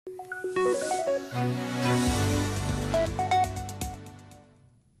Robert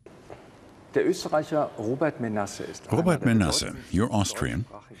Menasse, you're Austrian,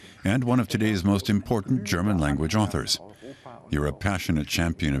 and one of today's most important German language authors. You're a passionate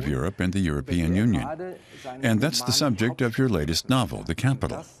champion of Europe and the European Union. And that's the subject of your latest novel, The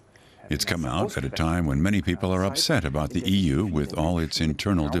Capital. It's come out at a time when many people are upset about the EU with all its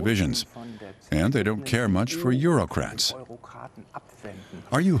internal divisions. And they don't care much for Eurocrats.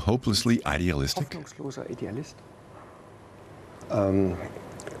 Are you hopelessly idealistic? You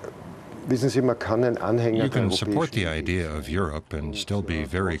can support the idea of Europe and still be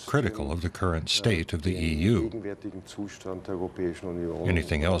very critical of the current state of the EU.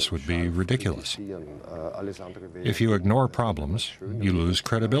 Anything else would be ridiculous. If you ignore problems, you lose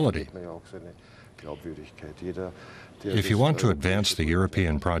credibility. If you want to advance the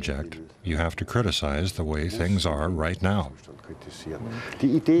European project, you have to criticize the way things are right now.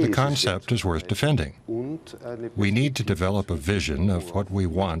 The concept is worth defending. We need to develop a vision of what we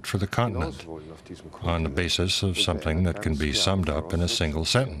want for the continent on the basis of something that can be summed up in a single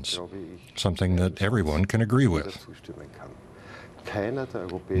sentence, something that everyone can agree with.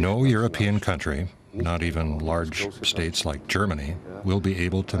 No European country, not even large states like Germany, will be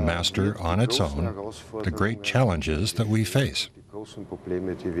able to master on its own the great challenges that we face.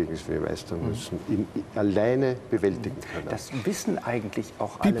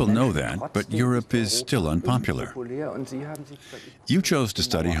 People know that, but Europe is still unpopular. You chose to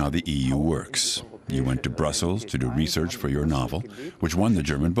study how the EU works. You went to Brussels to do research for your novel, which won the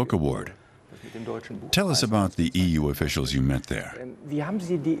German Book Award. Tell us about the EU officials you met there.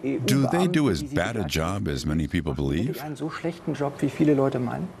 Do they do as bad a job as many people believe?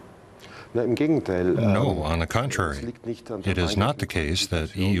 No, on the contrary. It is not the case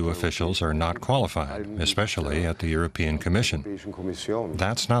that EU officials are not qualified, especially at the European Commission.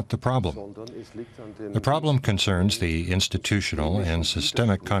 That's not the problem. The problem concerns the institutional and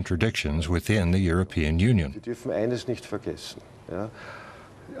systemic contradictions within the European Union.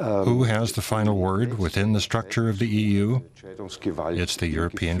 Who has the final word within the structure of the EU? It's the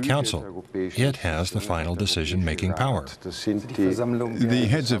European Council. It has the final decision-making power. The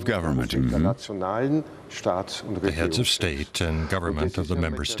heads of government. The heads of state and government of the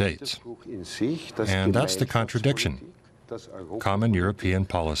member states. And that's the contradiction. Common European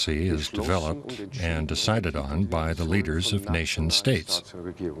policy is developed and decided on by the leaders of nation-states.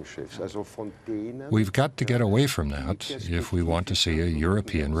 We've got to get away from that if we want to see a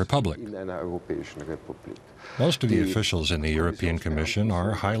European republic. Most of the officials in the European Commission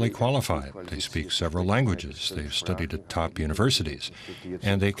are highly qualified. They speak several languages, they've studied at top universities,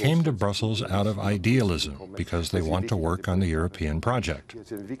 and they came to Brussels out of idealism because they want to work on the European project.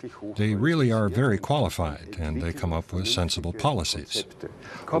 They really are very qualified, and they come up with sensible policies.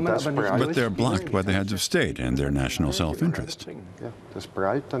 But they're blocked by the heads of state and their national self-interest.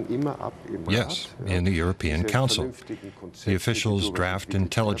 Yes, in the European Council. The officials draft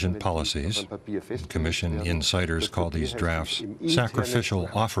intelligent policies. Commission insiders call these drafts sacrificial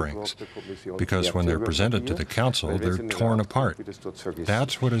offerings, because when they're presented to the Council, they're torn apart.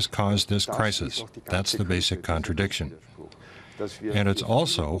 That's what has caused this crisis. That's the basic contradiction. And it's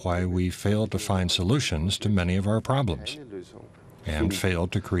also why we failed to find solutions to many of our problems, and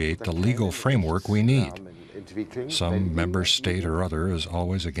failed to create the legal framework we need. Some member state or other is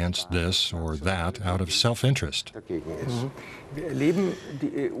always against this or that out of self-interest.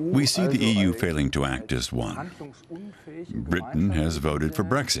 We see the EU failing to act as one. Britain has voted for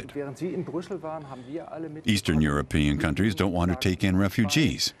Brexit. Eastern European countries don't want to take in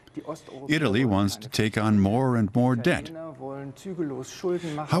refugees. Italy wants to take on more and more debt.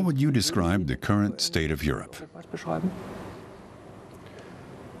 How would you describe the current state of Europe?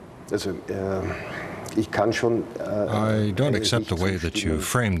 I don't accept the way that you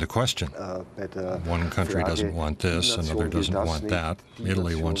framed the question. One country doesn't want this, another doesn't want that.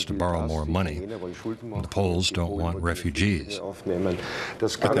 Italy wants to borrow more money. The Poles don't want refugees. But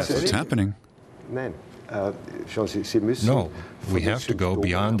that's what's happening. No, we have to go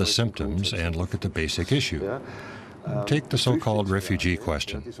beyond the symptoms and look at the basic issue. Take the so-called refugee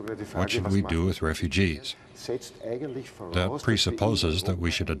question. What should we do with refugees? That presupposes that we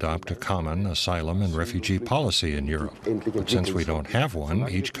should adopt a common asylum and refugee policy in Europe. But since we don't have one,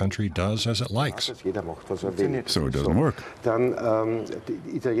 each country does as it likes. So it doesn't work.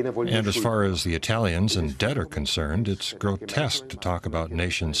 And as far as the Italians and debt are concerned, it's grotesque to talk about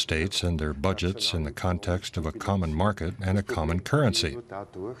nation-states and their budgets in the context of a common market and a common currency.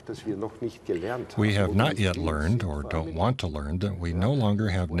 We have not yet learned, or don't want to learn, that we no longer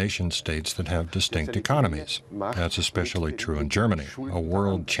have nation-states that have distinct economies. economies. That's especially true in Germany, a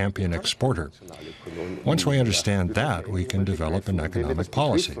world champion exporter. Once we understand that, we can develop an economic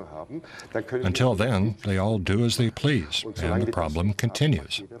policy. Until then, they all do as they please, and the problem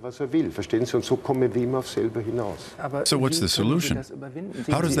continues. So what's the solution?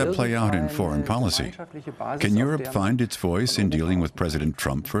 How does that play out in foreign policy? Can Europe find its voice in dealing with President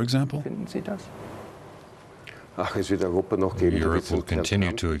Trump, for example? Europe will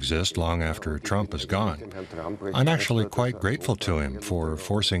continue to exist long after Trump is gone. I'm actually quite grateful to him for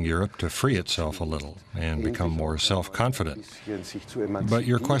forcing Europe to free itself a little and become more self-confident. But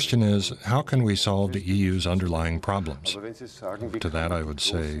your question is, how can we solve the EU's underlying problems? To that I would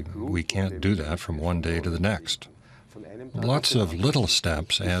say, we can't do that from one day to the next. Lots of little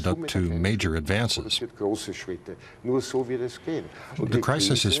steps add up to major advances. The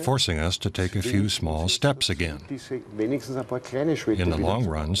crisis is forcing us to take a few small steps again. In the long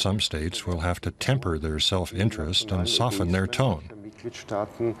run, some states will have to temper their self-interest and soften their tone,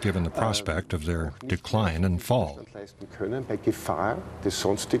 given the prospect of their decline and fall.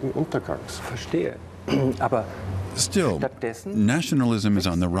 Still, nationalism is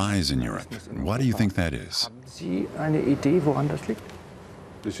on the rise in Europe. Why do you think that is? It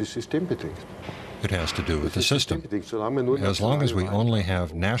has to do with the system. As long as we only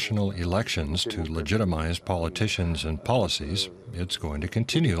have national elections to legitimize politicians and policies, it's going to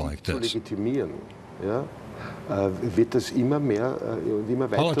continue like this.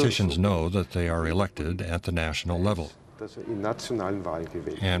 Politicians know that they are elected at the national level.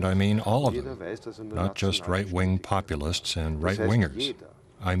 And I mean all of them, not just right-wing populists and right-wingers.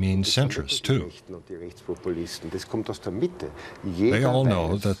 I mean centrists, too. They all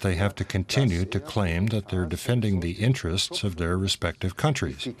know that they have to continue to claim that they're defending the interests of their respective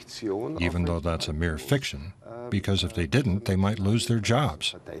countries, even though that's a mere fiction, because if they didn't, they might lose their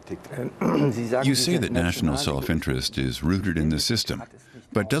jobs. You say that national self-interest is rooted in the system.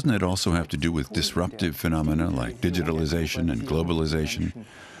 But doesn't it also have to do with disruptive phenomena like digitalization and globalization?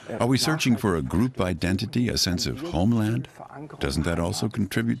 Are we searching for a group identity, a sense of homeland? Doesn't that also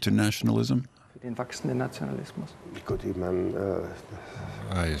contribute to nationalism? I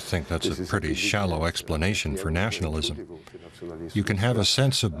think that's a pretty shallow explanation for nationalism. You can have a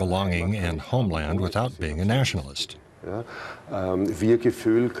sense of belonging and homeland without being a nationalist. You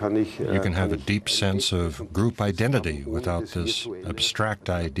can have a deep sense of group identity without this abstract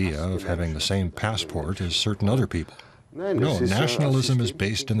idea of having the same passport as certain other people. No, nationalism is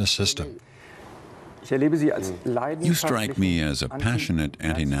based in the system. You strike me as a passionate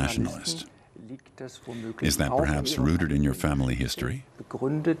anti-nationalist. Is that perhaps rooted in your family history?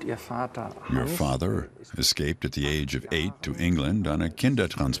 Your father escaped at the age of 8 to England on a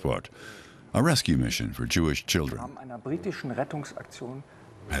Kindertransport, a rescue mission for Jewish children.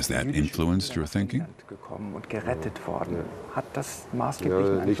 Has that influenced your thinking?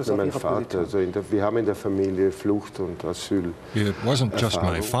 It wasn't just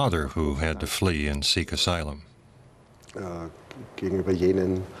my father who had to flee and seek asylum.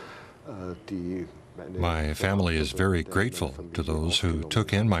 My family is very grateful to those who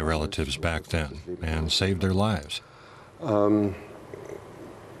took in my relatives back then and saved their lives.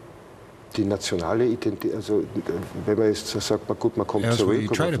 As we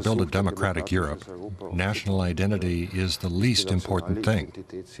try to build a democratic Europe, national identity is the least important thing.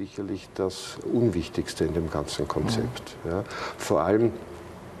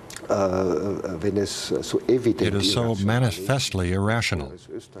 It is so manifestly irrational.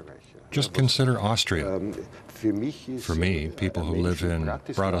 Just consider Austria. For me, people who live in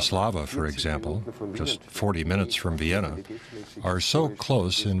Bratislava, for example, just 40 minutes from Vienna, are so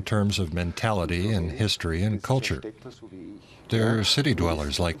close in terms of mentality and history and culture. They're city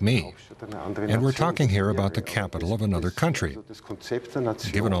dwellers like me. And we're talking here about the capital of another country.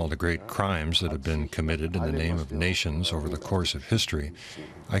 Given all the great crimes that have been committed in the name of nations over the course of history,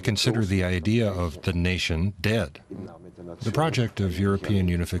 I consider the idea of the nation dead. The project of European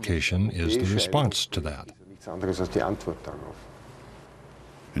unification is the response to that.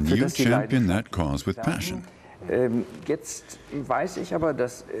 And you champion that cause with passion. Your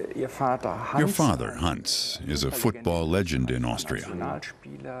father, Hans, is a football legend in Austria.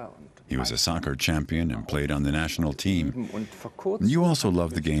 He was a soccer champion and played on the national team. You also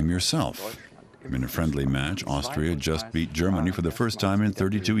love the game yourself. In a friendly match, Austria just beat Germany for the first time in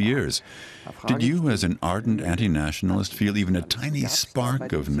 32 years. Did you, as an ardent anti-nationalist, feel even a tiny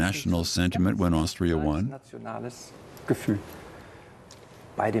spark of national sentiment when Austria won?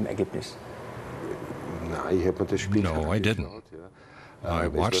 No, I didn't. I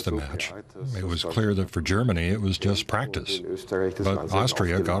watched the match. It was clear that for Germany it was just practice. But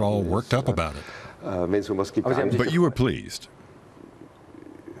Austria got all worked up about it. But you were pleased.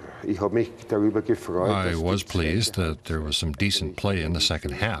 I was pleased that there was some decent play in the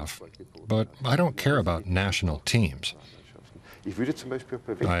second half, but I don't care about national teams.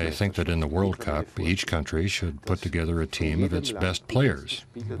 I think that in the World Cup, each country should put together a team of its best players,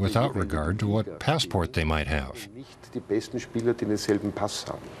 without regard to what passport they might have.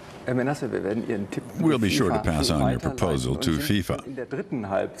 We'll be sure to pass on your proposal to FIFA.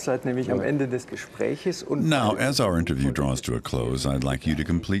 Now, as our interview draws to a close, I'd like you to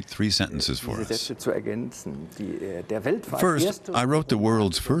complete 3 sentences for us. First, I wrote the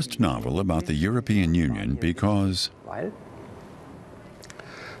world's first novel about the European Union because I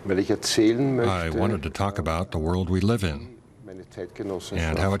wanted to talk about the world we live in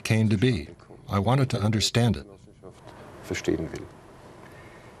and how it came to be. I wanted to understand it.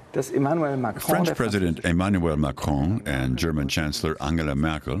 French President Emmanuel Macron and German Chancellor Angela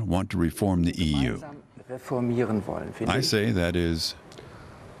Merkel want to reform the EU. I say that is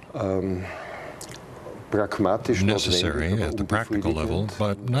necessary at the practical level,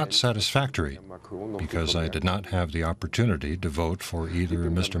 but not satisfactory, because I did not have the opportunity to vote for either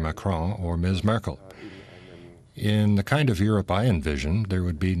Mr. Macron or Ms. Merkel. In the kind of Europe I envision, there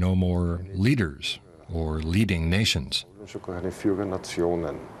would be no more leaders or leading nations.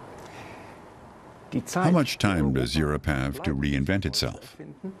 How much time does Europe have to reinvent itself?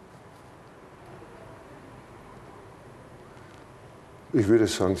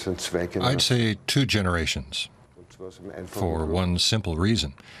 I'd say 2 generations, for one simple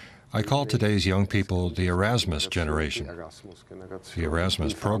reason. I call today's young people the Erasmus generation. The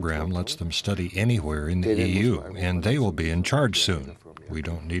Erasmus program lets them study anywhere in the EU, and they will be in charge soon. We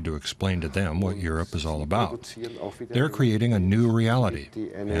don't need to explain to them what Europe is all about. They're creating a new reality,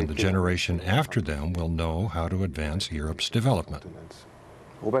 and the generation after them will know how to advance Europe's development.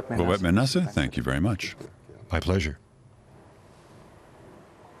 Menasse, thank you very much. My pleasure.